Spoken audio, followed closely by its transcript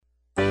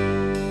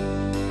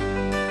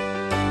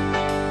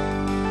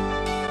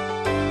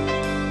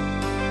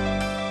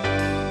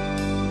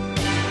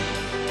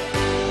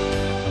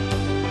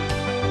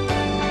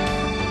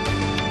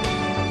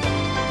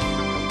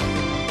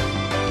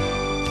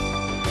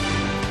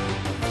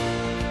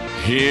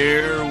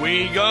Here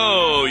we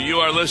go. You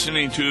are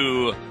listening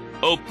to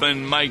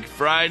Open Mic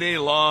Friday,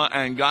 Law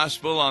and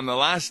Gospel, on the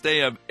last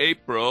day of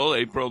April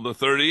the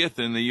 30th,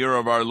 in the year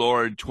of our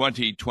Lord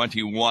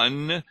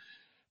 2021.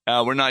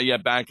 We're not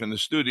yet back in the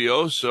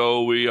studio,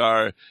 so we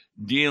are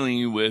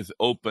dealing with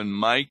Open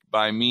Mic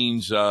by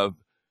means of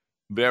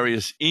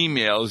various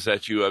emails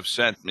that you have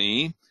sent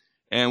me.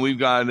 And we've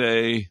got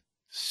a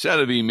set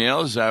of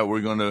emails that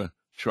we're going to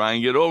try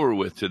and get over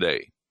with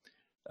today.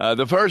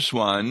 The first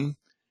one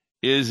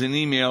is an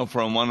email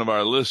from one of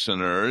our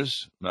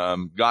listeners,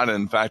 got it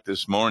in fact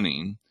this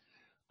morning,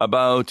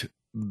 about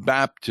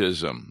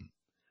baptism.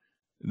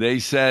 They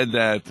said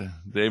that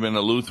they've been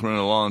a Lutheran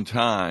a long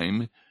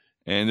time,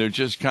 and they're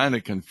just kind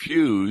of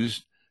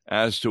confused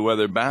as to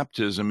whether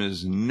baptism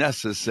is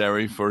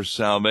necessary for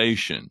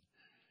salvation.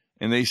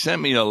 And they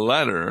sent me a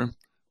letter,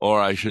 or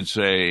I should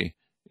say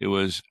it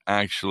was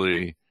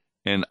actually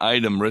an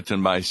item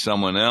written by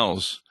someone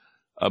else,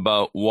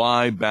 about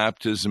why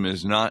baptism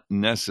is not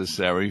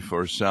necessary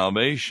for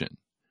salvation.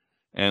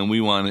 And we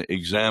want to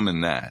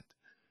examine that,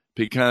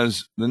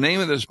 because the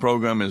name of this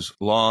program is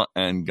Law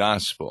and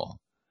Gospel.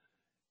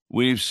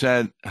 We've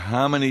said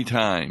how many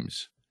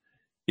times,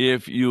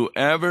 if you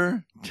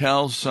ever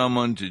tell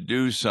someone to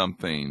do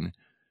something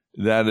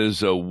that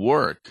is a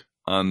work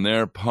on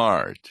their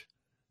part,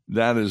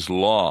 that is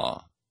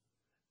law.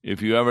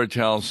 If you ever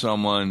tell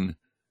someone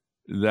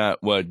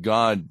that what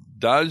God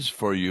does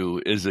for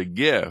you is a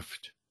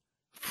gift,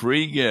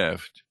 free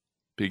gift,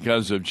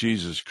 because of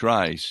Jesus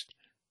Christ,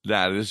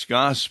 that is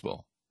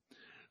gospel.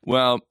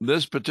 Well,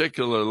 this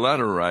particular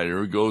letter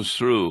writer goes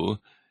through,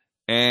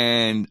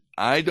 and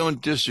I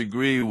don't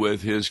disagree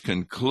with his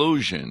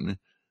conclusion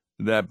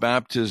that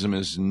baptism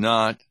is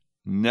not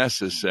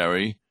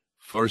necessary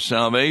for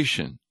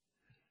salvation.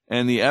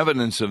 And the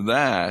evidence of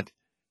that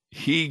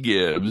he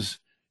gives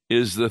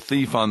is the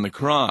thief on the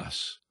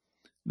cross.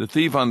 The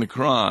thief on the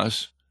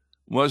cross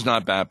was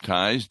not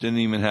baptized, didn't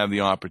even have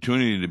the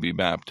opportunity to be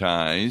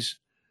baptized.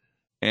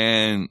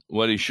 And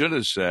what he should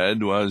have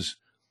said was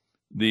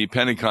the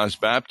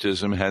Pentecost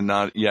baptism had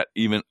not yet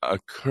even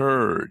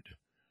occurred.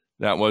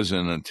 That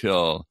wasn't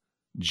until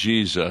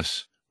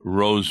Jesus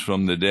rose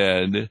from the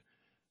dead,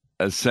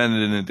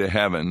 ascended into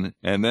heaven,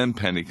 and then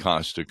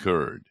Pentecost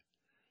occurred.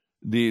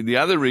 The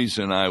other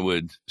reason I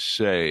would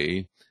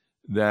say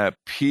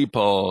that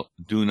people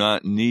do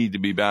not need to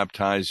be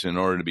baptized in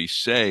order to be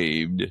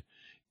saved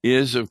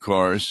is, of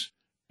course,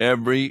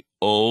 every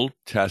Old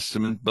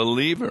Testament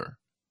believer.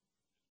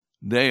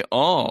 They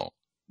all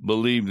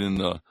believed in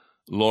the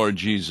Lord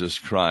Jesus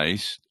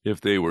Christ. If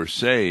they were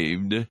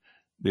saved,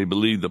 they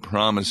believed the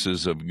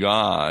promises of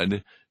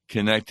God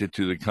connected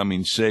to the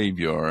coming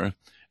Savior,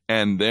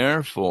 and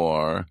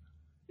therefore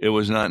it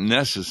was not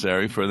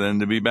necessary for them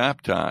to be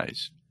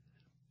baptized.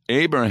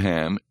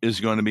 Abraham is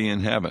going to be in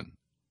heaven.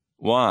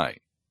 Why?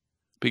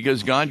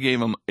 Because God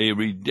gave him a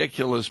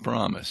ridiculous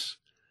promise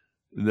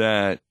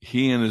that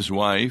he and his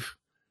wife,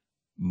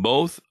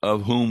 both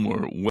of whom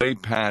were way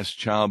past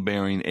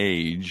childbearing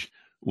age,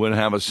 would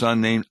have a son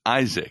named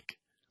Isaac.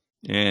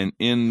 And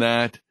in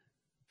that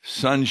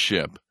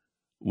sonship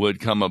would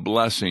come a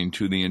blessing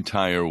to the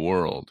entire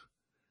world.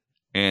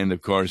 And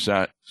of course,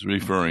 that's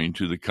referring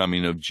to the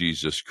coming of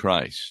Jesus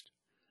Christ.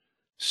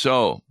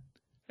 So,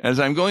 as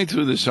I'm going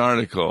through this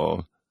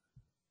article,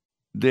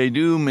 they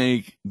do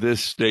make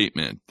this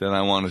statement that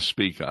I want to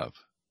speak of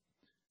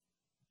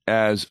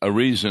as a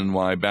reason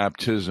why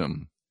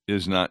baptism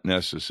is not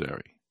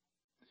necessary.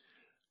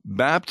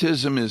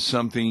 Baptism is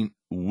something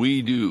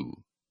we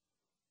do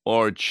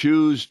or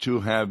choose to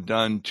have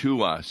done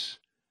to us,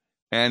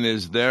 and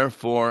is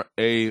therefore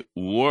a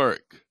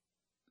work.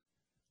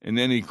 And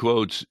then he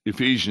quotes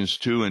Ephesians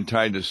 2 and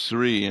Titus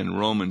 3 and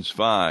Romans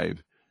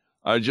 5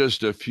 are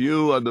just a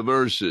few of the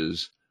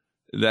verses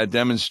that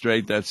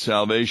demonstrate that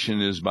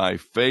salvation is by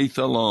faith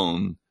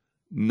alone,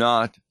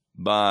 not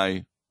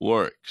by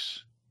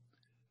works.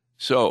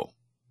 So,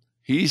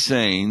 he's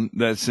saying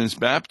that since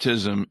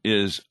baptism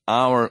is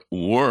our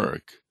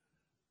work,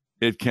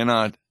 it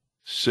cannot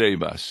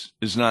save us.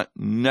 It's not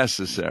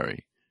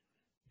necessary.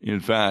 In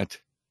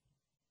fact,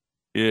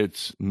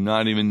 it's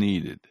not even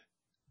needed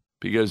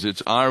because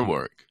it's our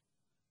work.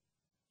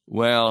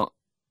 Well,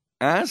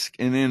 ask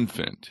an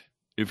infant,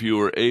 if you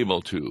were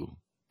able to,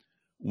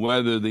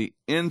 whether the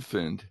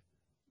infant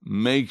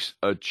makes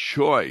a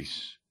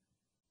choice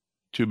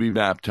to be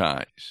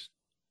baptized.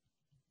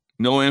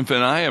 No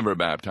infant I ever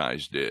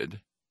baptized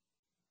did.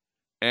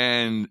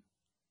 And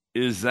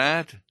is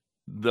that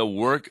the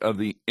work of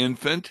the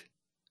infant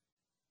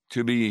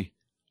to be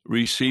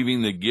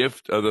receiving the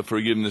gift of the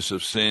forgiveness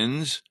of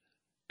sins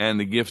and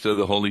the gift of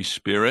the Holy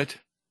Spirit?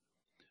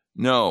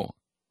 No,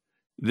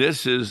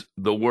 this is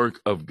the work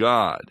of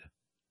God.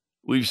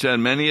 We've said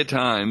many a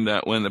time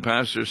that when the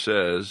pastor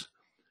says,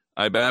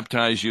 I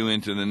baptize you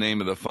into the name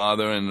of the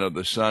Father and of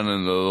the Son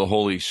and of the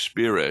Holy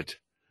Spirit,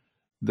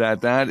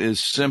 that is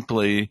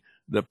simply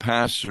the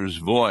pastor's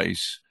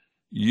voice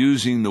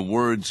using the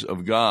words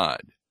of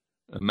God.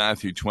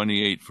 Matthew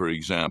 28, for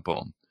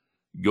example.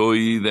 Go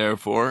ye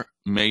therefore,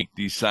 make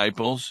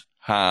disciples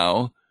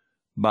How?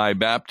 By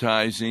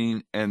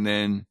baptizing and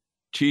then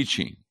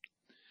teaching.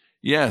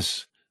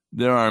 Yes,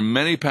 there are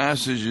many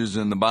passages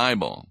in the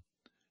Bible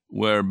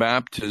where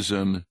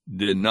baptism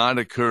did not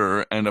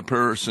occur and a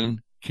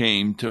person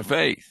came to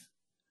faith.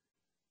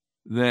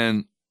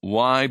 Then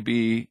why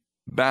be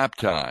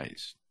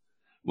baptized?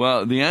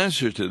 Well, the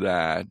answer to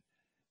that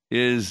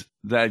is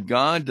that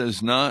God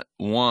does not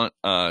want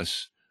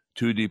us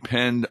to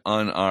depend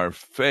on our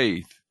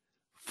faith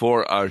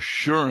for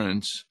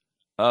assurance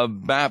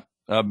of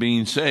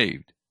being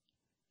saved.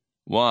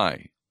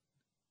 Why?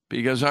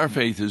 Because our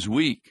faith is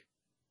weak.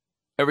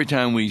 Every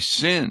time we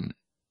sin,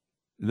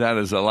 that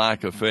is a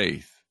lack of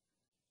faith.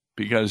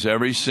 Because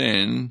every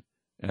sin,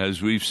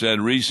 as we've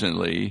said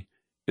recently,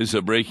 is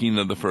a breaking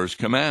of the first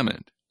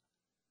commandment.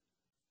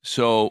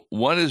 So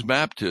what is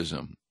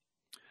baptism?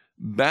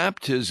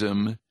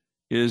 Baptism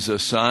is a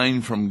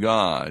sign from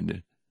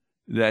God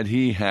that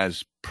he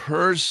has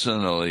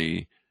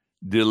personally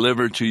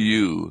delivered to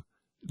you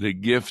the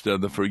gift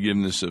of the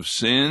forgiveness of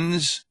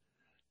sins,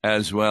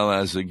 as well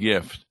as the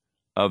gift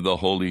of the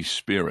Holy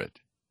Spirit.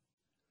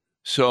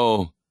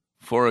 So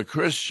for a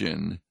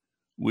Christian,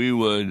 we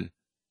would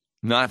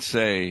not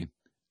say,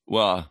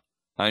 well,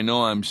 I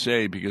know I'm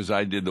saved because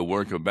I did the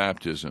work of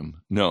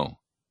baptism. No.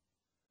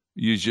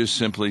 You just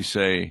simply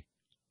say,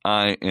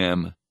 I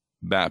am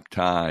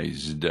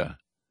baptized.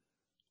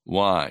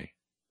 Why?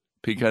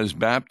 Because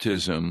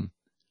baptism,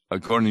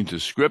 according to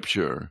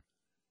Scripture,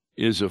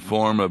 is a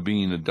form of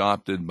being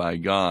adopted by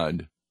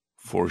God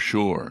for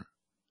sure.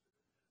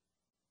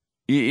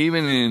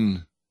 Even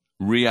in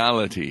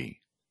reality,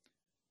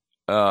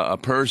 a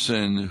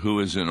person who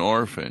is an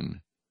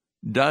orphan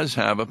does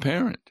have a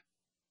parent,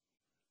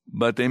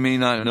 but they may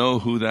not know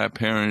who that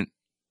parent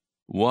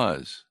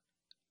was.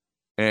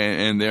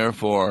 And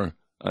therefore,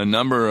 a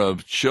number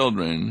of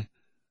children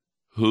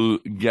who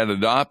get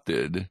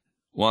adopted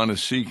want to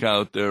seek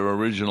out their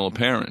original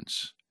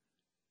parents.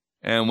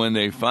 And when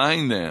they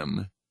find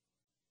them,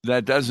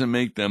 that doesn't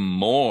make them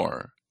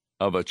more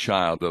of a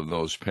child of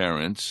those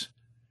parents.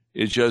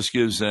 It just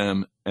gives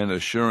them an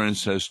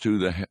assurance as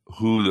to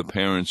who the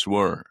parents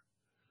were.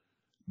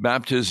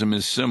 Baptism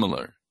is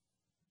similar.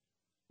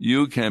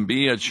 You can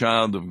be a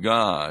child of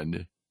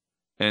God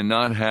and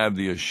not have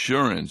the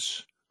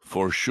assurance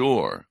for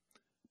sure,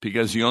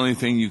 because the only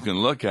thing you can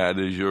look at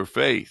is your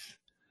faith.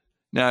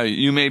 Now,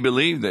 you may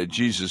believe that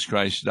Jesus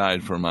Christ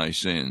died for my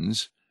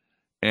sins,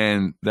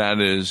 and that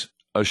is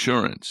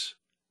assurance.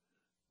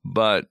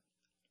 But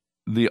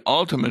the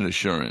ultimate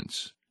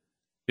assurance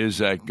is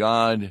that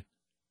God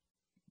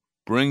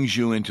brings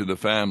you into the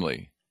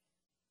family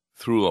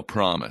through a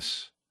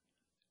promise,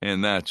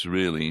 and that's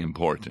really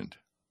important.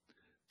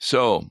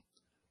 So,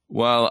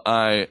 while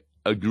I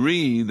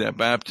agree that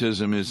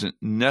baptism isn't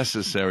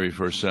necessary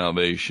for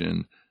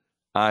salvation,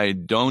 I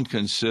don't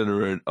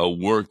consider it a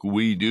work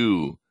we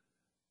do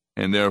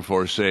and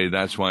therefore say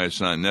that's why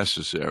it's not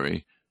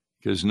necessary,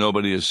 because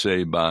nobody is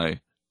saved by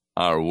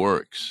our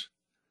works.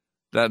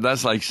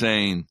 That's like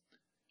saying,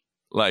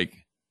 like,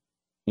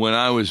 when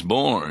I was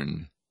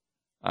born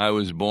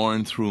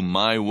through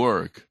my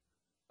work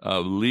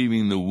of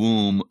leaving the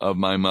womb of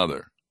my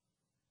mother.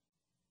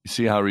 You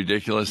see how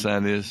ridiculous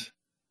that is?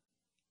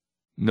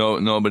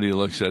 Nobody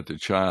looks at the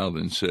child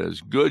and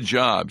says, good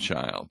job,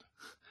 child.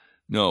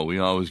 No, we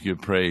always give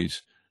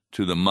praise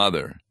to the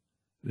mother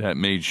that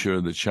made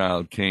sure the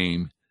child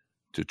came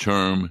to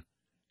term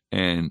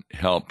and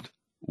helped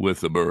with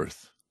the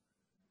birth.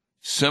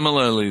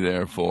 Similarly,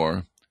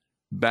 therefore,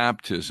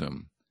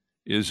 baptism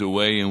is a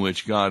way in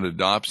which God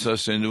adopts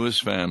us into his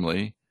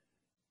family,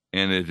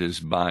 and it is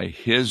by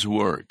his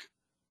work,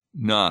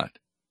 not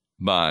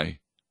by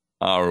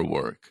our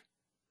work.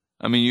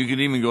 I mean, you could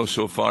even go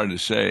so far to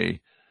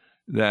say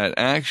that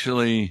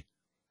actually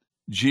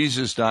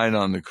Jesus died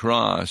on the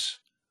cross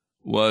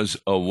was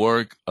a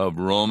work of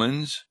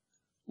Romans,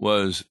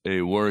 was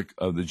a work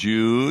of the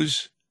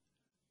Jews,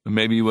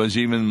 maybe was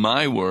even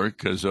my work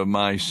because of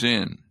my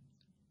sin.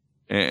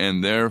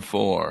 And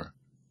therefore,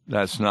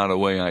 that's not a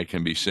way I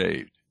can be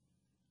saved.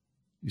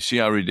 You see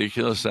how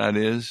ridiculous that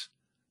is?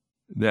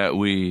 That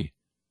we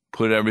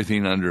put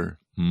everything under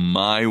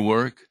my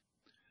work?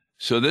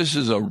 So this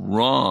is a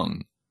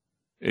wrong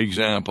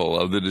example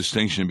of the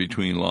distinction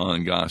between law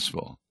and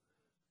gospel.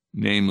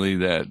 Namely,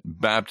 that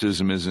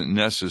baptism isn't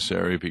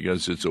necessary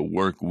because it's a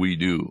work we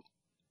do.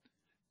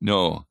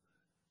 No,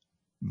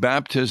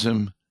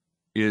 baptism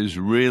is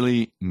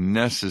really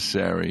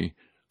necessary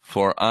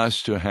for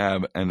us to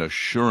have an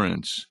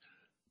assurance,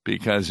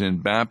 because in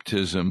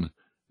baptism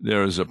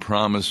there is a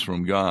promise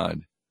from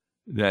God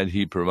that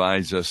he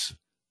provides us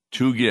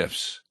two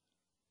gifts,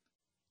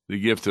 the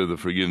gift of the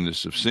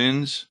forgiveness of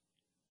sins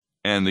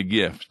and the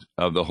gift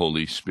of the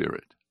Holy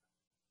Spirit.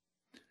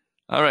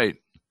 All right.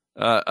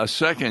 A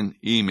second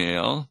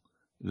email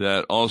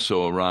that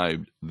also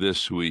arrived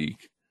this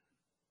week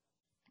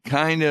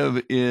kind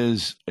of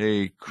is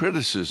a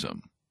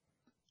criticism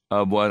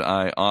of what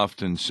I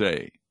often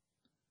say.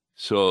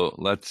 So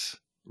let's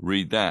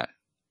read that.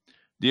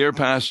 Dear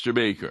Pastor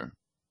Baker,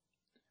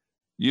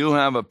 you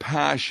have a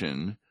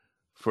passion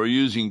for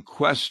using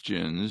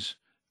questions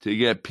to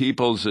get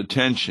people's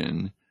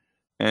attention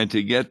and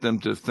to get them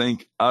to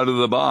think out of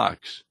the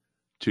box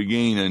to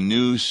gain a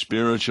new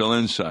spiritual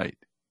insight.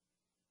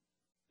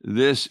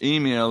 This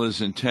email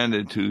is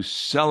intended to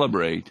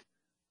celebrate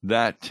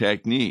that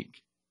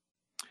technique.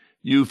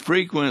 You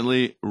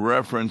frequently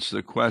reference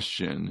the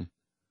question,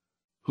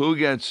 who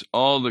gets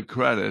all the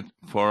credit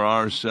for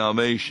our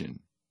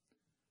salvation?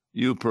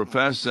 You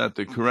profess that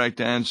the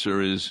correct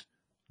answer is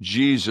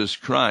Jesus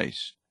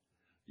Christ,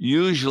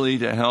 usually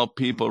to help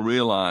people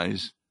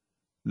realize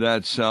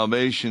that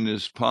salvation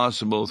is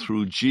possible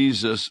through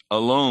Jesus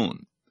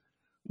alone,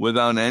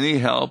 without any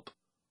help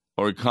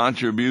or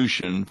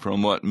contribution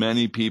from what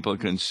many people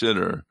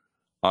consider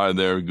are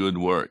their good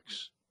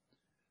works.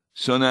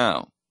 So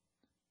now,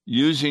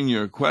 using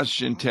your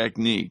question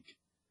technique,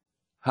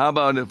 how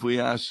about if we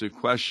ask the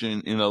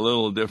question in a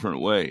little different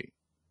way?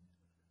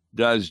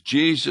 Does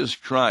Jesus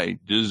Christ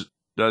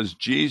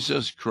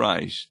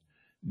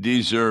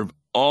deserve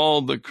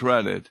all the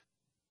credit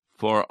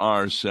for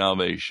our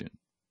salvation?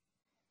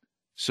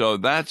 So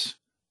that's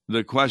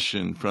the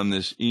question from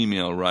this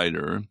email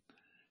writer.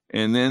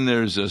 And then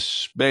there's a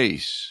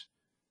space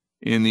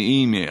in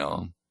the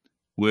email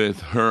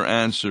with her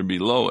answer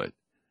below it.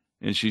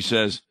 And she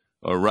says,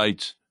 or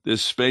writes,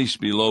 this space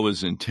below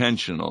is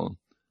intentional.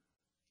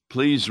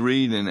 Please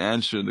read and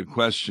answer the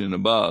question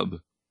above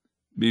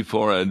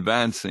before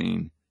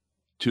advancing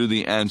to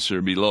the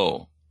answer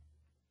below.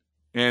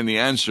 And the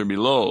answer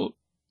below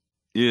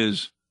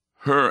is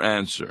her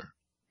answer.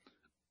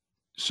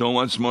 So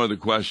once more the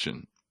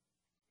question,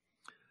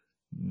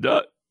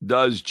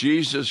 does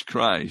Jesus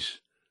Christ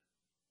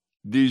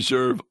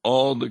deserve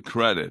all the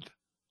credit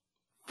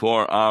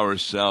for our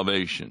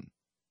salvation?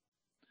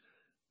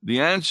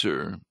 The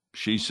answer,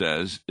 she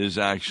says, is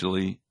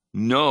actually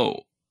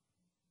no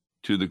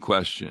to the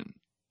question.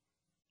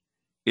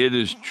 It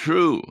is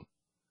true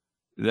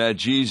that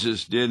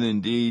Jesus did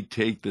indeed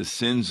take the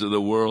sins of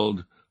the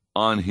world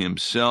on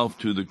himself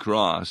to the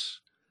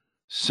cross,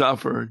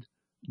 suffered,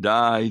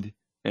 died,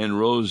 and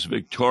rose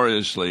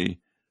victoriously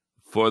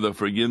for the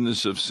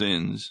forgiveness of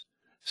sins,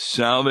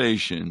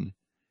 salvation,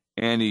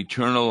 and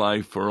eternal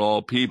life for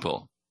all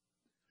people.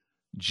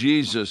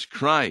 Jesus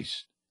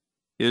Christ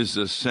is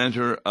the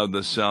center of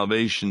the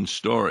salvation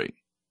story.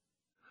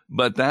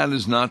 But that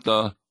is not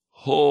the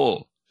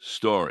whole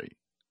story.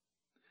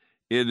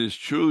 It is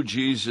true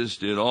Jesus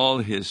did all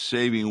his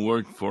saving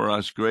work for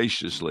us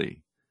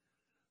graciously,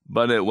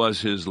 but it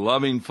was his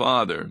loving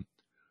Father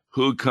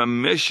who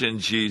commissioned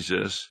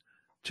Jesus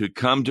to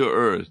come to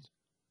earth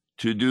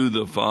to do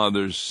the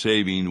Father's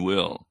saving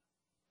will.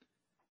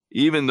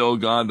 Even though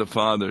God the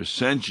Father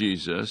sent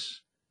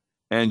Jesus,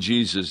 and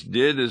Jesus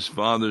did his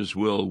Father's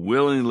will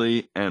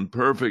willingly and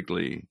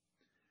perfectly,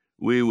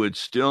 we would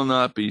still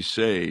not be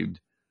saved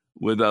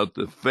without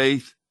the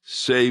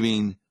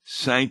faith-saving,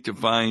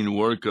 sanctifying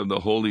work of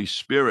the Holy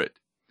Spirit,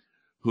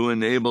 who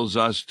enables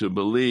us to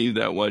believe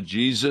that what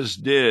Jesus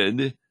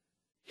did,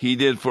 he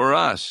did for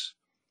us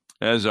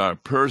as our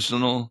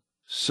personal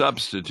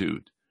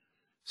substitute,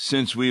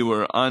 since we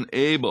were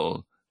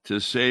unable to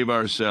save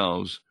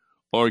ourselves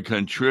or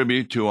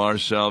contribute to our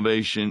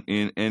salvation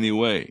in any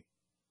way.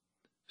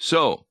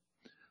 So,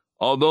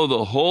 although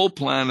the whole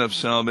plan of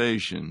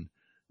salvation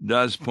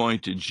does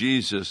point to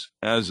Jesus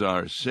as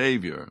our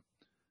Savior,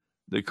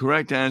 the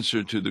correct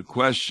answer to the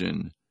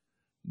question,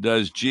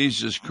 does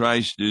Jesus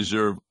Christ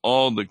deserve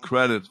all the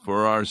credit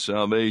for our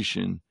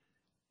salvation,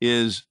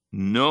 is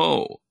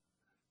no,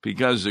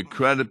 because the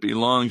credit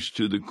belongs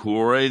to the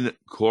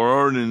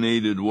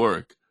coordinated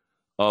work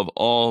of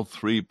all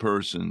three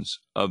persons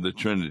of the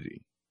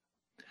Trinity.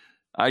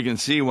 I can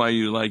see why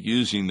you like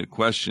using the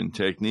question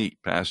technique,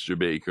 Pastor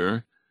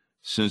Baker,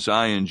 since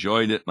I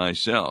enjoyed it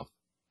myself.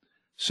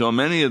 So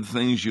many of the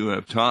things you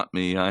have taught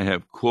me, I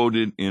have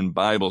quoted in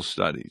Bible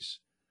studies.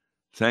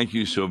 Thank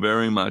you so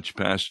very much,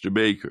 Pastor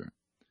Baker.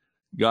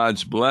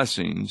 God's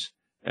blessings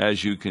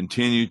as you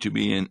continue to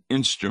be an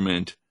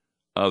instrument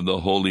of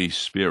the Holy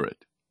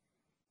Spirit.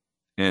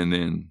 And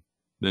then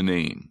the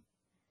name.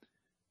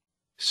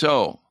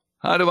 So,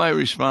 how do I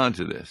respond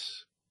to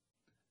this?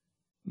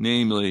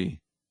 Namely,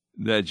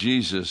 that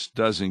Jesus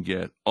doesn't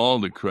get all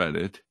the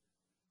credit,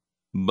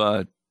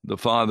 but the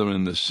Father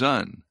and the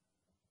Son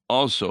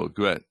also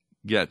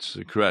gets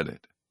the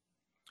credit.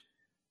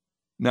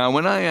 Now,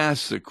 when I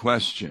ask the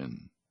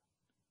question,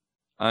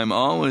 I'm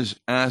always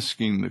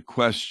asking the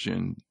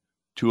question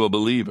to a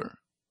believer,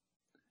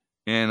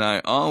 and I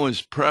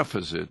always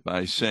preface it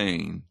by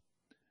saying,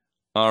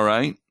 all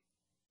right,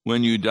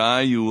 when you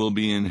die, you will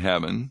be in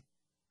heaven,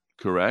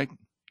 correct?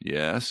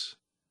 Yes.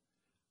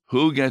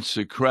 Who gets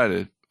the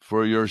credit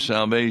for your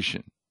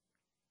salvation?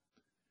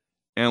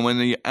 And when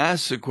they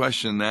ask the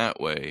question that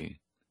way,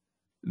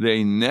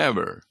 they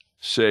never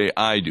say,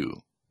 I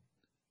do,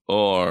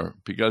 or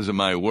because of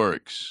my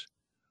works,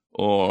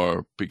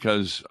 or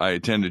because I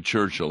attended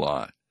church a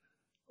lot,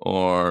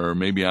 or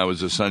maybe I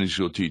was a Sunday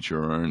school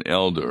teacher or an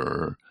elder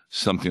or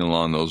something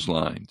along those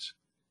lines.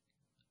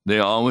 They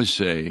always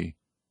say,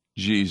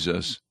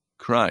 Jesus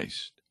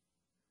Christ.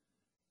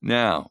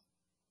 Now,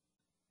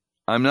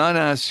 I'm not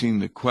asking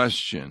the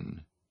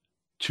question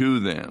to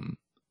them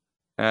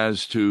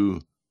as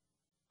to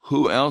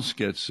who else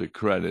gets the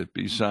credit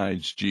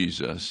besides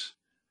Jesus,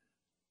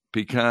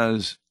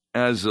 because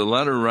as the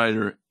letter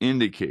writer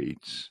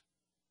indicates,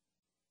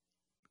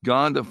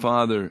 God the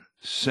Father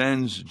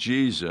sends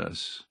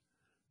Jesus,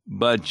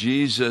 but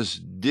Jesus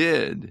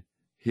did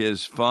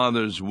his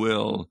Father's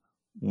will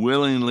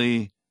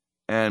willingly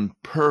and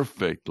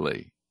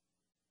perfectly.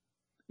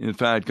 In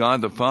fact,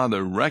 God the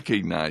Father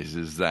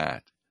recognizes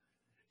that.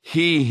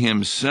 He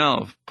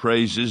himself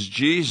praises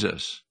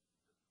Jesus.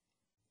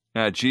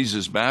 At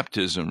Jesus'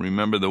 baptism,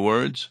 remember the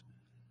words?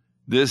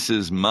 "This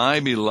is my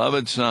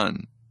beloved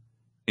Son,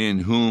 in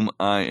whom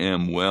I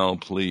am well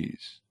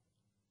pleased."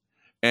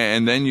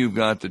 And then you've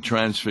got the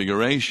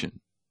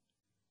transfiguration,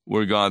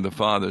 where God the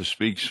Father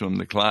speaks from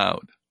the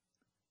cloud.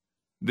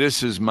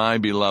 "This is my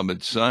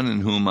beloved Son,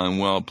 in whom I'm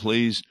well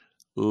pleased.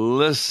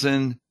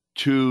 Listen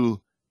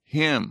to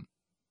him."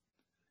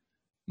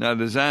 Now,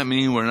 does that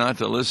mean we're not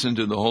to listen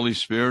to the Holy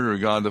Spirit or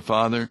God the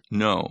Father?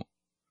 No.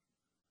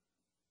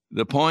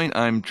 The point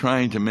I'm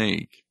trying to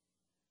make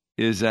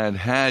is that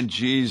had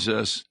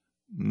Jesus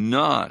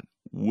not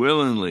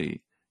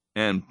willingly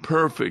and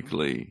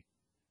perfectly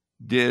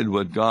did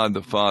what God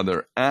the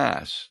Father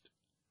asked,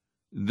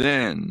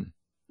 then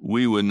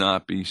we would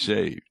not be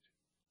saved.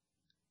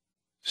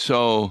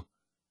 So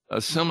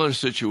a similar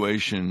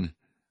situation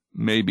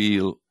may be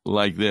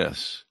like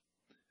this,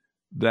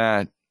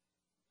 that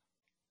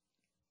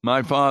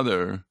my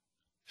father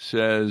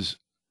says,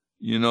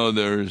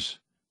 there's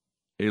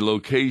a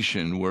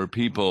location where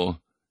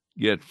people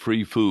get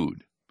free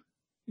food.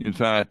 In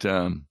fact,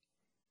 I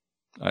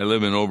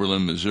live in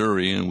Oberlin,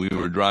 Missouri, and we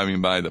were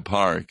driving by the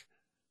park,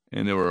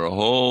 and there were a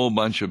whole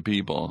bunch of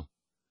people,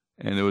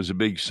 and there was a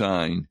big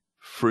sign,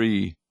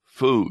 "Free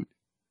food."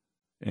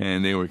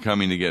 And they were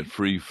coming to get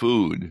free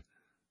food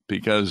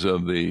because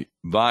of the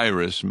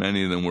virus.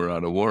 Many of them were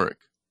out of work.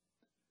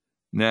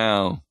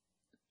 Now,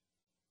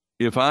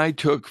 if I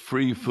took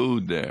free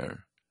food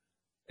there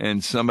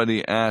and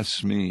somebody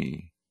asks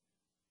me,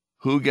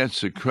 "Who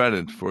gets the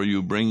credit for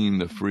you bringing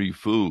the free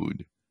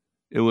food?"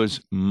 It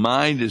was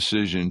my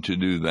decision to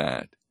do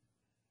that.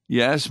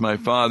 Yes, my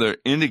father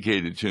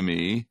indicated to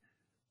me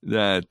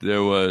that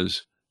there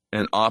was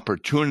an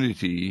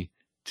opportunity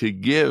to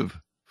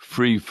give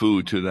free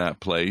food to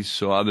that place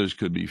so others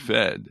could be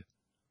fed.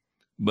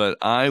 But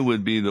I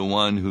would be the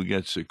one who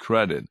gets the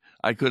credit.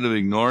 I could have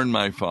ignored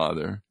my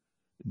father,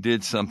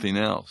 did something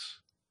else.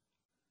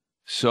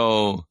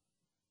 So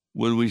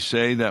would we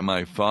say that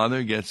my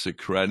father gets the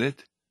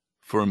credit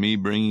for me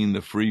bringing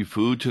the free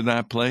food to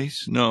that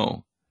place?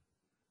 No.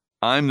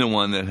 I'm the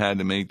one that had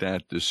to make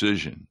that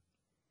decision.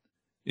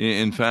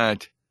 In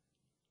fact,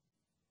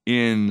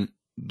 in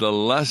the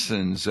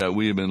lessons that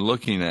we have been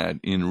looking at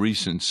in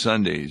recent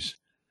Sundays,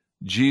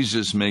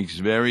 Jesus makes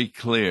very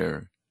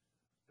clear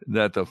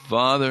that the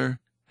Father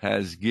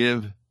has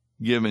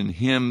given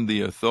him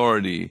the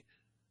authority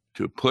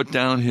to put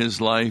down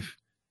his life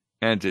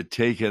and to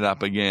take it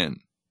up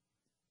again.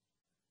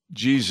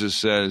 Jesus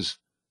says,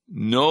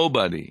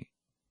 "Nobody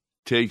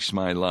takes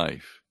my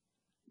life,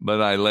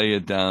 but I lay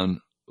it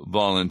down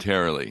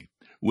voluntarily,"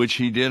 which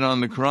he did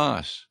on the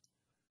cross.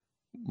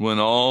 When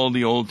all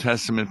the Old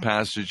Testament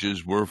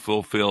passages were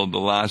fulfilled, the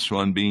last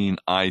one being,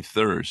 "I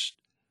thirst,"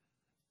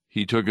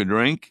 he took a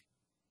drink,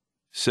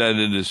 said,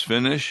 "It is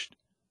finished,"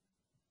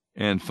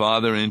 and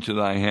 "Father, into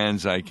thy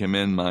hands I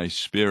commend my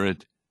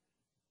spirit,"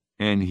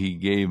 and he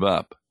gave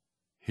up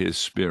his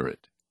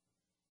spirit.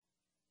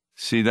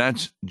 See,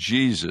 that's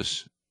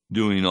Jesus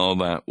doing all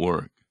that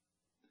work.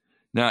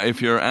 Now,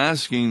 if you're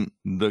asking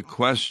the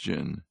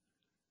question,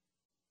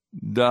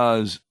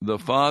 does the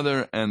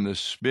Father and the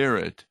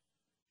Spirit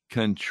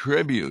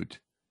contribute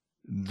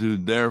to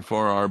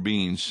therefore our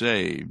being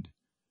saved?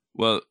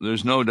 Well,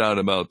 there's no doubt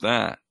about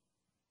that.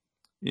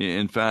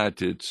 In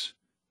fact, it's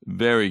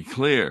very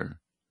clear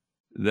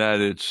that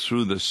it's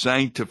through the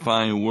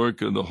sanctifying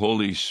work of the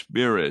Holy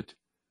Spirit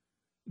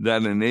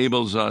that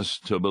enables us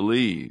to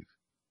believe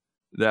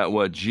that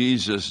what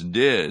Jesus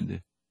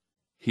did,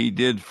 he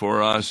did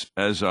for us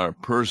as our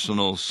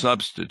personal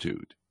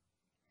substitute.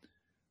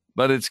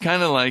 But it's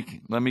kind of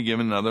like, let me give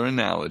another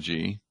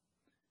analogy.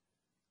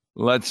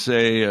 Let's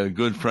say a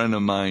good friend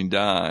of mine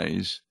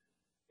dies,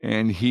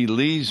 and he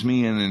leaves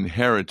me an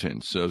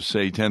inheritance of,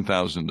 say,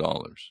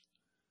 $10,000.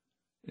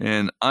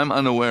 And I'm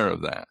unaware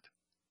of that.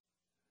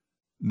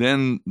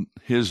 Then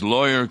his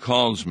lawyer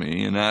calls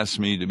me and asks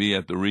me to be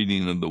at the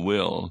reading of the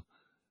will,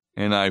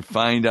 and I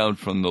find out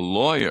from the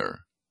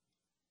lawyer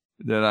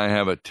that I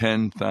have a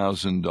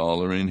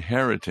 $10,000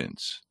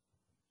 inheritance.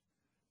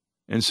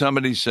 And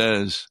somebody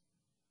says,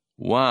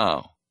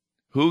 "Wow,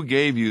 who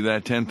gave you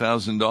that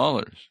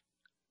 $10,000?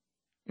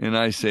 And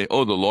I say,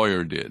 "Oh, the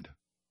lawyer did."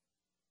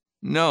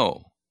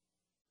 No,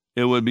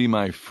 it would be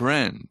my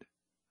friend.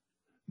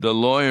 The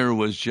lawyer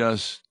was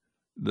just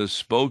the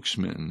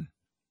spokesman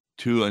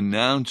to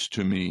announce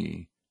to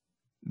me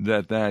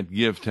that that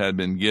gift had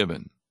been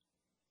given.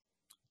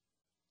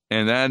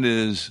 And that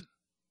is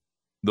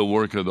the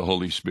work of the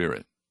Holy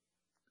Spirit.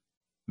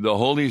 The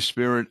Holy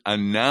Spirit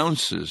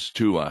announces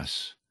to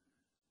us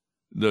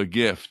the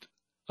gift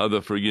of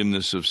the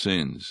forgiveness of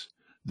sins,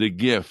 the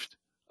gift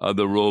of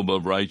the robe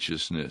of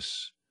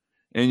righteousness.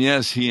 And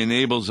yes, he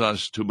enables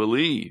us to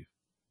believe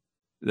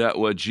that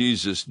what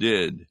Jesus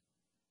did,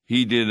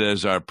 he did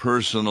as our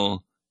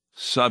personal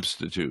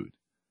substitute.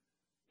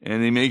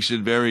 And he makes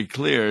it very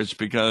clear it's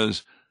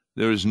because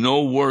there is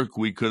no work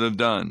we could have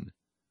done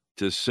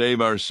to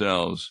save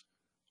ourselves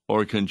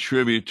or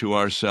contribute to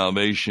our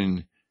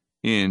salvation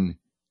in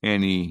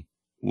any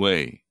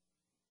way.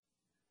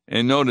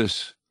 And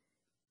notice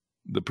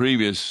the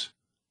previous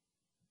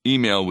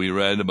email we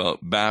read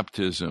about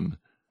baptism.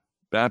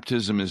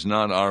 Baptism is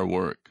not our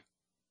work.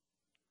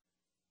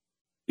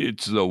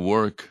 It's the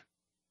work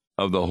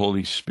of the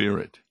Holy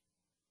Spirit,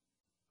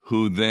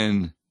 who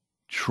then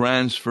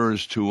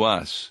transfers to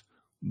us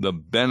the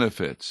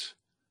benefits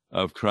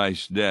of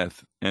Christ's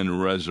death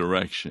and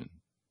resurrection.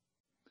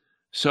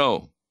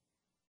 So,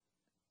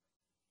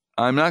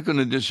 I'm not going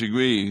to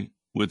disagree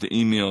with the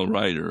email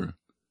writer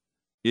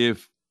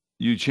if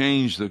you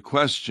change the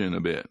question a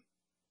bit.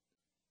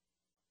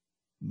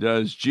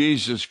 Does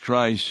Jesus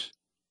Christ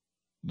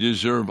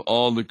deserve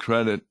all the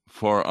credit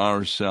for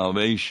our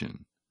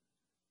salvation?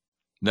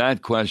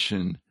 That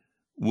question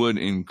would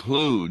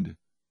include,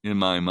 in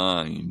my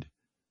mind,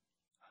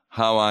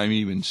 how I'm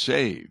even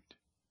saved.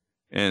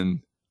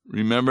 And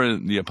remember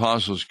the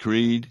Apostles'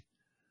 Creed?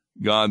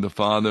 God the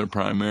Father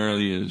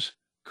primarily is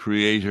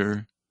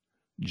creator,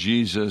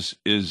 Jesus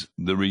is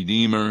the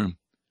Redeemer,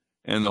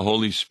 and the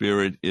Holy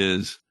Spirit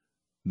is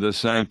the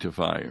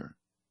sanctifier.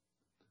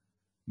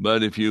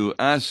 But if you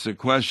ask the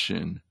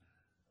question,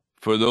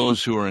 for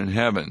those who are in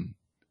heaven,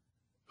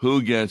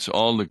 who gets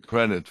all the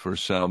credit for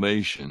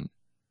salvation?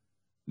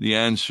 The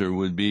answer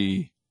would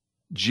be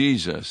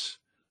Jesus,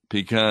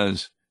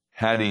 because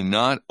had he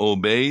not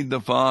obeyed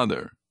the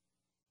Father,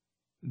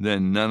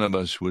 then none of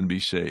us would be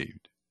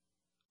saved.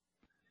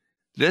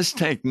 This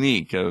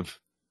technique of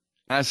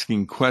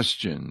asking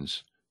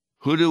questions,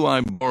 who do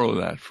I borrow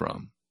that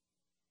from?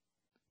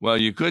 Well,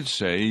 you could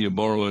say you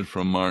borrow it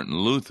from Martin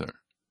Luther,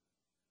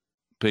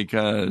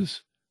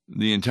 because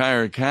the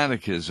entire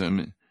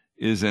catechism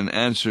is an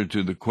answer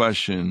to the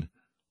question,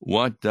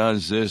 what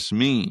does this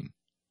mean?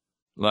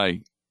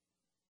 Like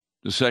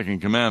the second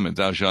commandment,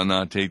 thou shalt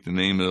not take the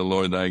name of the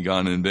Lord thy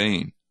God in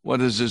vain. What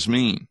does this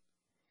mean?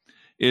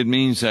 It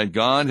means that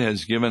God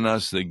has given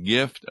us the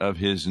gift of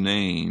his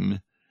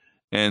name,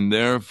 and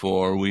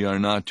therefore we are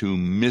not to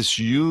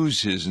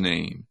misuse his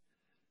name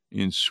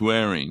in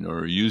swearing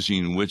or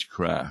using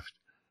witchcraft.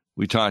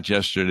 We talked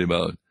yesterday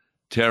about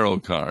tarot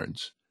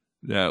cards,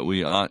 that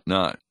we ought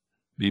not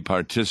be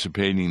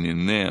participating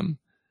in them,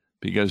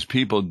 because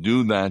people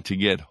do that to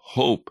get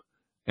hope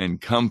and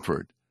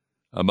comfort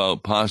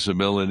about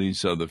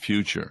possibilities of the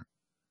future.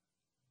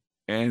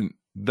 And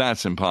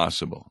that's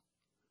impossible.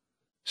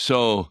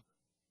 So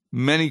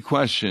many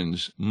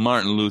questions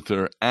Martin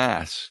Luther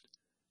asked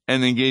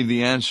and then gave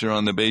the answer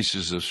on the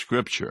basis of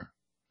Scripture.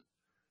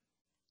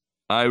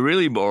 I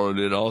really borrowed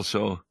it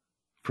also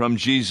from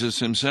Jesus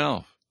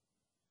himself.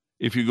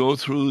 If you go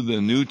through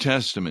the New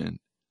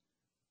Testament,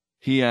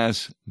 he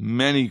asks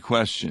many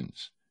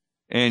questions.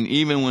 And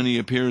even when he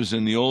appears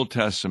in the Old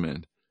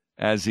Testament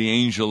as the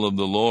angel of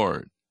the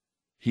Lord,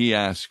 he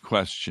asks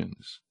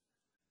questions.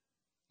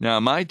 Now,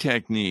 my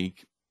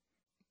technique,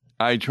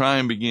 I try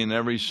and begin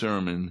every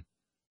sermon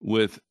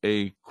with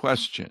a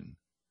question.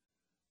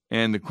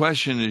 And the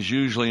question is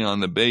usually on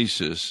the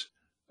basis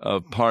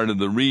of part of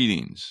the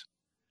readings.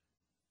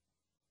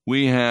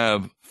 We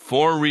have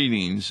 4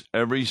 readings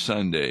every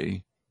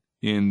Sunday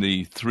in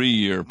the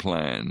 3-year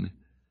plan.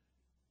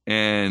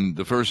 And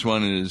the first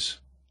one is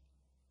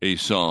a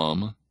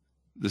psalm.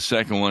 The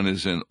second one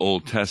is an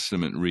Old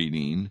Testament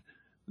reading.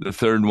 The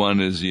third one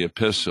is the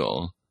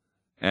epistle.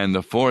 And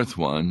the fourth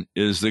one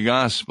is the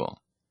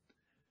gospel.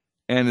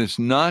 And it's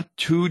not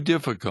too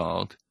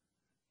difficult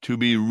to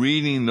be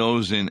reading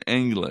those in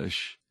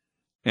English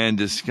and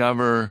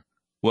discover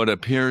what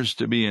appears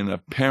to be an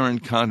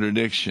apparent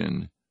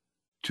contradiction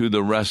to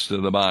the rest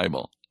of the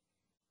Bible.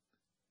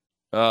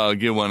 I'll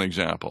give one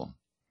example.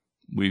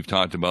 We've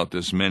talked about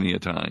this many a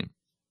time.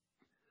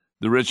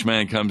 The rich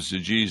man comes to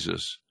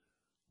Jesus.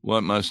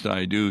 What must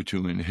I do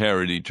to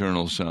inherit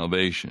eternal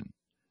salvation?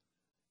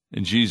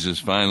 And Jesus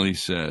finally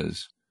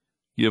says,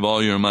 give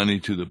all your money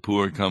to the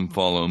poor, come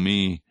follow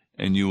me,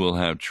 and you will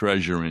have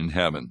treasure in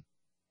heaven.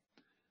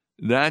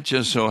 That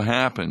just so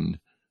happened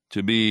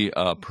to be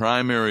a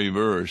primary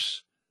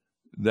verse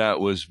that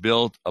was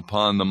built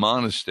upon the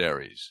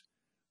monasteries,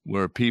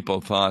 where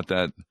people thought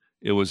that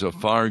it was a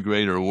far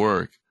greater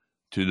work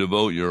to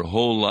devote your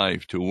whole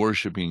life to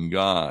worshiping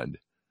God,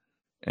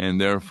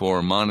 and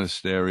therefore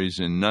monasteries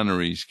and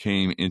nunneries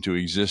came into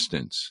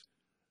existence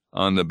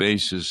on the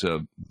basis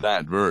of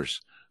that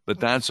verse. But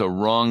that's a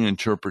wrong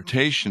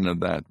interpretation of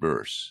that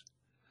verse,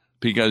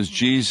 because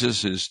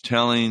Jesus is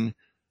telling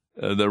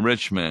the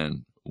rich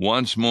man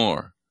once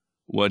more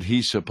what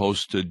he's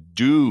supposed to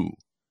do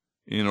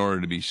in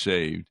order to be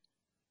saved.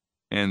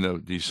 And the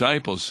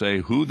disciples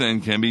say, who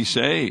then can be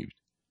saved?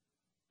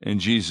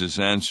 And Jesus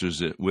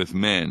answers it, with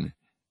men,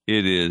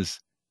 it is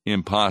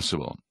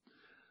impossible.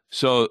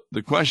 So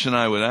the question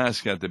I would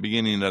ask at the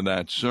beginning of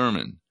that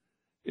sermon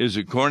is,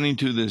 according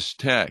to this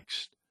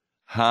text,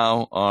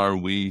 how are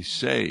we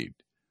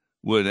saved?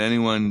 Would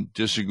anyone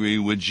disagree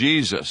with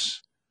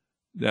Jesus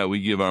that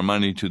we give our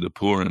money to the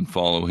poor and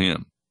follow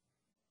him?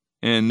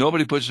 And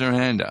nobody puts their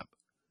hand up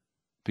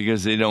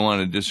because they don't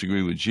want to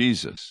disagree with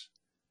Jesus.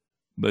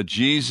 But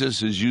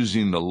Jesus is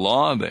using the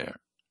law there,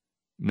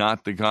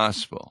 not the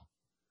gospel.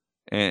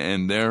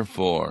 And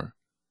therefore,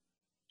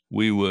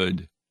 we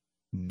would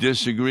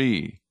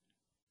disagree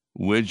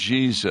with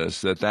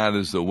Jesus that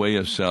is the way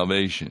of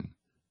salvation,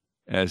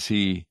 as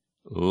he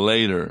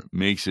later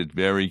makes it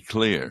very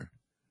clear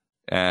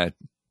at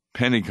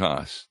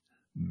Pentecost,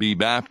 be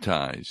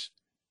baptized,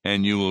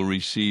 and you will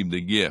receive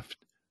the gift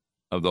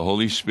of the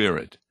Holy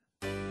Spirit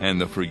and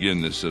the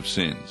forgiveness of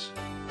sins.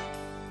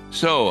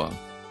 So,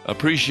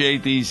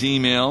 appreciate these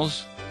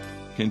emails.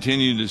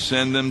 Continue to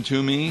send them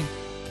to me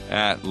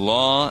at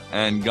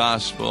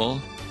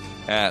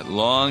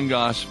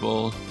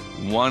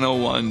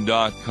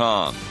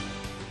lawandgospel@lawandgospel101.com,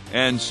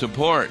 and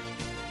support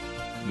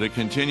the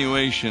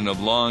continuation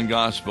of Law and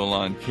Gospel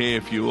on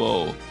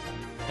KFUO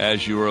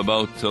as you are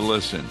about to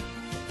listen.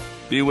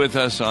 Be with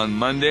us on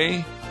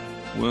Monday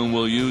when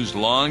we'll use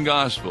Law and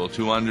Gospel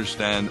to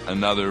understand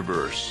another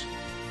verse.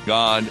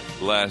 God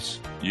bless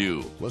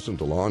you. Listen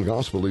to Law and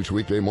Gospel each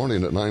weekday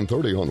morning at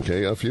 9:30 on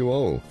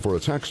KFUO. For a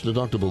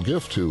tax-deductible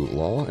gift to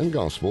Law and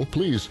Gospel,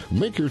 please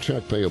make your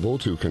check payable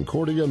to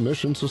Concordia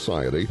Mission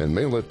Society and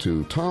mail it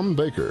to Tom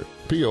Baker,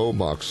 P.O.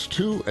 Box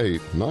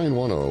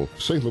 28910,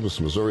 St. Louis,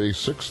 Missouri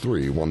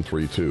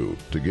 63132.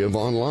 To give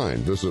online,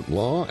 visit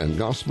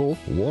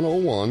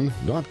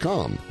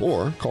lawandgospel101.com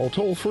or call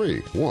toll-free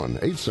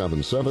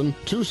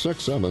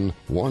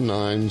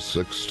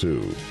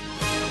 1-877-267-1962.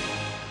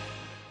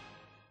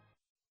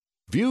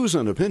 Views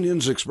and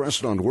opinions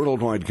expressed on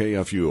Worldwide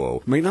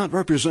KFUO may not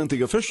represent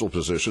the official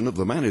position of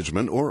the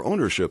management or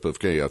ownership of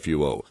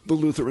KFUO, the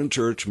Lutheran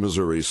Church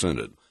Missouri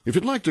Synod. If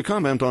you'd like to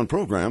comment on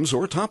programs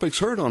or topics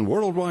heard on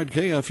Worldwide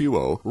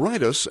KFUO,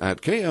 write us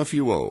at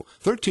KFUO,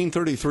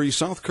 1333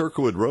 South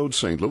Kirkwood Road,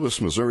 St. Louis,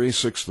 Missouri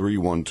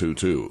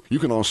 63122. You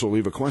can also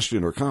leave a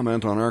question or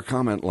comment on our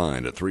comment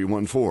line at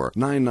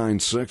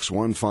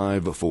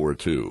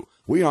 314-996-1542.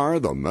 We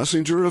are the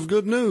messenger of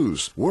good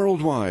news,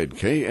 Worldwide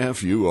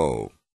KFUO.